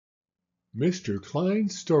Mr.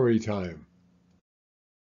 Klein's Story Time.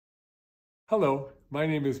 Hello, my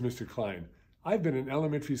name is Mr. Klein. I've been an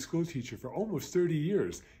elementary school teacher for almost 30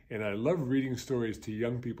 years, and I love reading stories to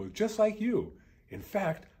young people just like you. In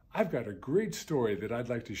fact, I've got a great story that I'd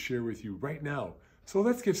like to share with you right now. So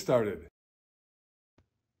let's get started.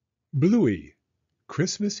 Bluey,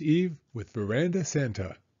 Christmas Eve with Veranda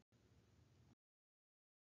Santa.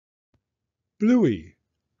 Bluey,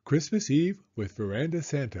 Christmas Eve with Veranda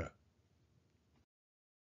Santa.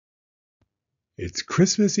 It's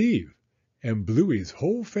Christmas Eve, and Bluey's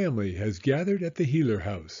whole family has gathered at the Healer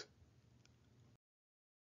house.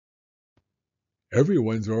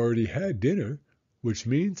 Everyone's already had dinner, which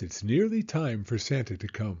means it's nearly time for Santa to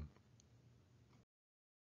come.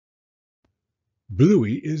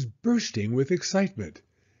 Bluey is bursting with excitement.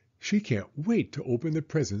 She can't wait to open the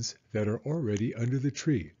presents that are already under the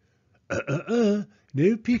tree.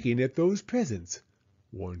 No peeking at those presents,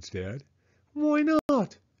 warns Dad. Why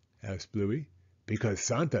not? Asks Bluey. Because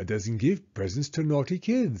Santa doesn't give presents to naughty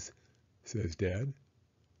kids, says Dad.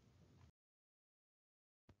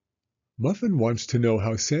 Muffin wants to know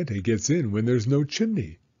how Santa gets in when there's no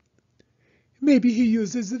chimney. Maybe he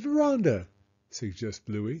uses the veranda, suggests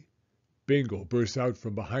Bluey. Bingo bursts out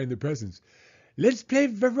from behind the presents. Let's play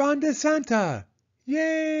Veranda Santa!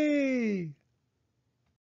 Yay!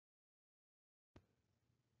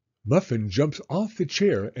 Muffin jumps off the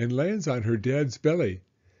chair and lands on her dad's belly.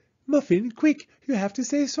 Muffin, quick, you have to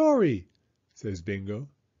say sorry, says Bingo.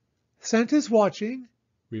 Santa's watching,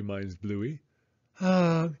 reminds Bluey.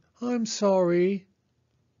 I'm sorry.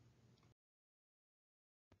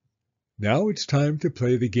 Now it's time to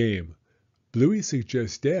play the game. Bluey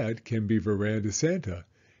suggests Dad can be Veranda Santa,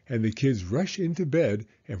 and the kids rush into bed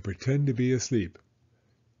and pretend to be asleep.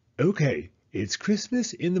 Okay, it's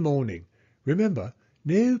Christmas in the morning. Remember,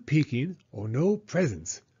 no peeking or no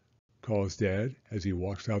presents, calls Dad as he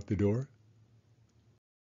walks out the door.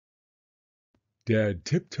 Dad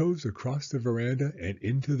tiptoes across the veranda and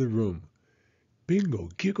into the room. Bingo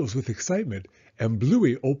giggles with excitement, and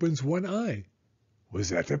Bluey opens one eye. Was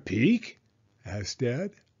that a peek? Asks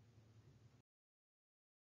Dad.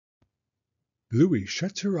 Bluey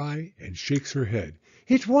shuts her eye and shakes her head.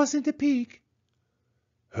 It wasn't a peek.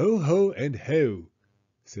 Ho, ho, and ho,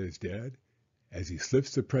 says Dad, as he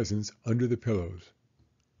slips the presents under the pillows.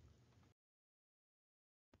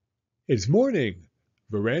 It's morning.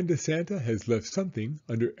 Veranda Santa has left something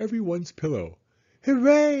under everyone's pillow.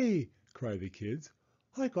 Hooray! Cry the kids.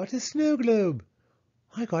 I got a snow globe.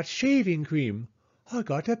 I got shaving cream. I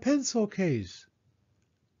got a pencil case.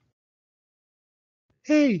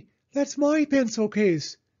 Hey, that's my pencil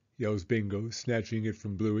case, yells Bingo, snatching it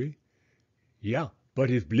from Bluey. Yeah,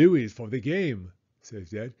 but it's Bluey's for the game, says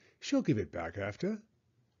Dad. She'll give it back after.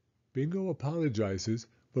 Bingo apologizes,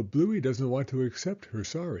 but Bluey doesn't want to accept her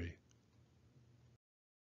sorry.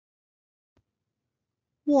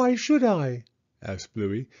 Why should I? Asks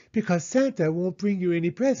Bluey. Because Santa won't bring you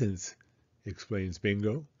any presents, explains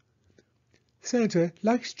Bingo. Santa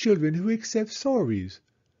likes children who accept sorries.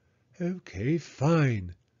 Okay,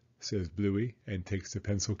 fine, says Bluey and takes the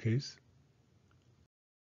pencil case.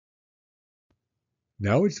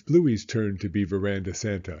 Now it's Bluey's turn to be Veranda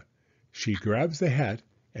Santa. She grabs the hat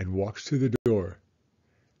and walks to the door.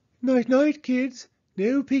 Night-night, kids.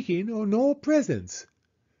 No peeking or no presents.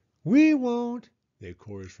 We won't, they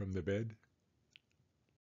chorus from the bed.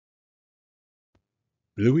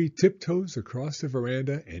 Bluey tiptoes across the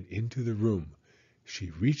veranda and into the room.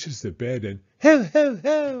 She reaches the bed and ho, ho,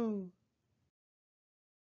 ho!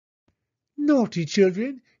 Naughty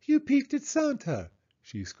children, you peeked at Santa,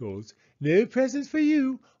 she scolds. No presents for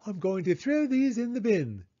you. I'm going to throw these in the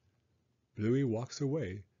bin. Bluey walks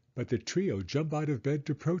away, but the trio jump out of bed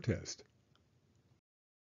to protest.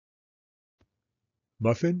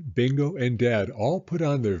 Muffin, Bingo, and Dad all put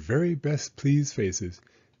on their very best pleased faces.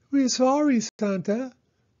 We're sorry, Santa,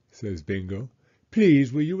 says Bingo.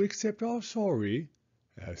 Please, will you accept our sorry?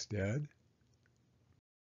 Asks Dad.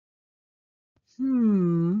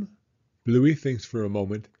 Bluey thinks for a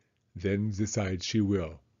moment, then decides she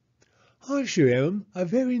will. I sure am a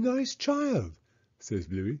very nice child, says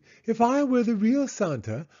Bluey. If I were the real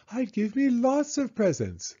Santa, I'd give me lots of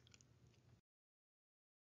presents.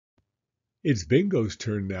 It's Bingo's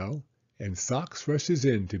turn now, and Socks rushes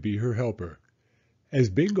in to be her helper. As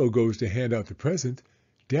Bingo goes to hand out the present,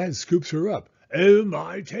 Dad scoops her up. Oh,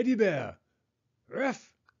 my teddy bear!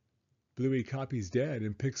 Ruff! Bluey copies Dad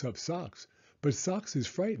and picks up Socks, but Socks is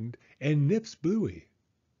frightened and nips Bluey.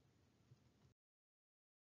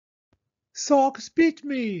 Socks bit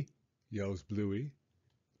me, yells Bluey.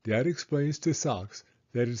 Dad explains to Socks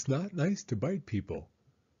that it's not nice to bite people.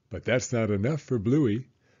 But that's not enough for Bluey.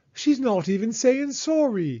 "She's not even saying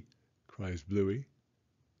sorry," cries Bluey.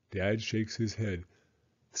 Dad shakes his head.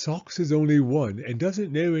 "Socks is only one and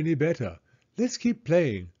doesn't know any better. Let's keep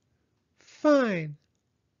playing." "Fine."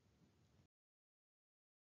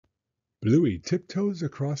 Bluey tiptoes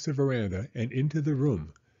across the veranda and into the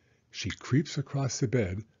room. She creeps across the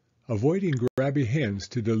bed, avoiding grabby hands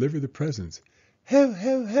to deliver the presents. "Ho,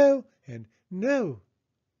 ho, ho!" and "No."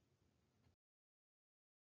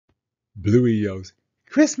 Bluey yells,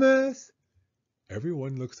 "Christmas!"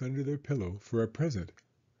 Everyone looks under their pillow for a present.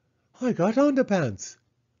 "I got underpants."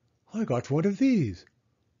 "I got one of these."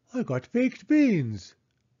 "I got baked beans."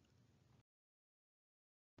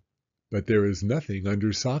 But there is nothing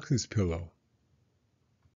under Socks's pillow.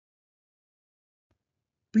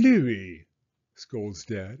 "Bluey!" scolds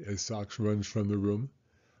Dad as Socks runs from the room.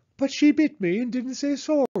 "But she bit me and didn't say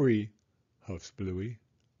sorry," huffs Bluey.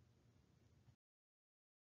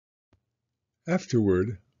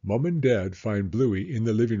 Afterward, Mom and Dad find Bluey in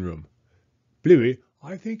the living room. "Bluey,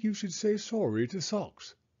 I think you should say sorry to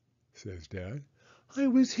Socks," says Dad. "I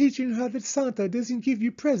was teaching her that Santa doesn't give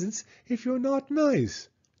you presents if you're not nice,"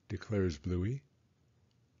 declares Bluey.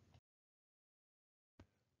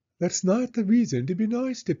 "That's not the reason to be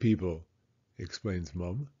nice to people," explains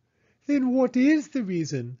Mum. "Then what is the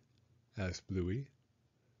reason?" asks Bluey.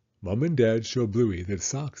 Mum and Dad show Bluey that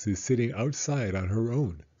Socks is sitting outside on her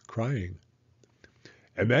own, crying.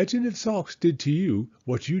 "Imagine if Socks did to you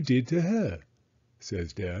what you did to her,"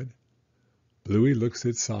 says Dad. Bluey looks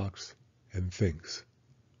at Socks and thinks.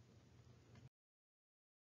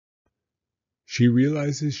 She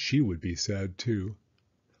realizes she would be sad too.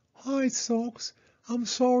 "Hi, Socks. I'm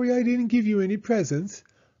sorry I didn't give you any presents.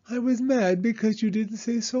 I was mad because you didn't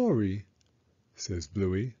say sorry," says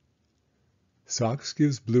Bluey. Socks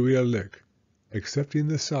gives Bluey a lick, accepting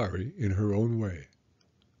the sorry in her own way.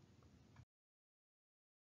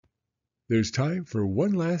 There's time for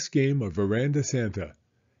one last game of Veranda Santa.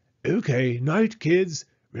 "Okay, night, kids.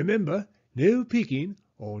 Remember, no peeking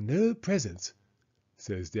or no presents,"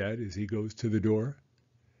 says Dad as he goes to the door.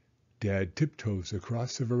 Dad tiptoes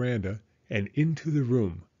across the veranda and into the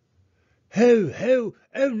room. "Ho, ho!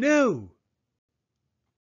 Oh, no!"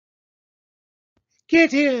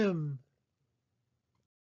 "Get him!"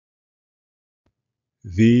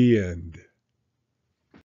 The end.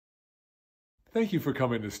 Thank you for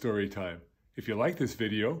coming to Story Time. If you like this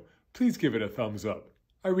video, please give it a thumbs up.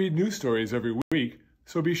 I read new stories every week,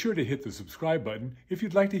 so be sure to hit the subscribe button if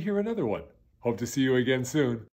you'd like to hear another one. Hope to see you again soon.